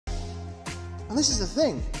And this is the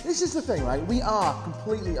thing. This is the thing, right? We are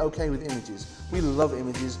completely okay with images. We love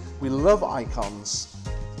images. We love icons.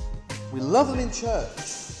 We love them in church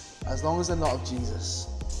as long as they're not of Jesus.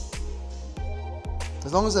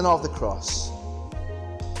 As long as they're not of the cross.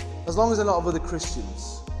 As long as they're not of other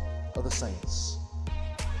Christians, other saints.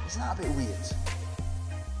 Isn't that a bit weird?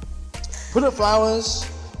 Put up flowers,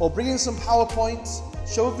 or bring in some PowerPoint,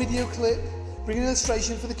 show a video clip, bring an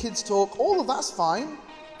illustration for the kids' talk. All of that's fine,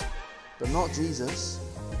 but not Jesus.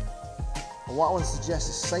 And what I want to suggest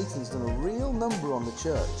is Satan's done a real number on the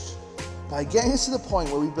church by getting us to the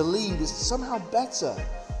point where we believe it's somehow better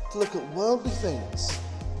to look at worldly things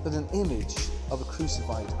than an image of a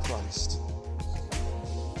crucified Christ.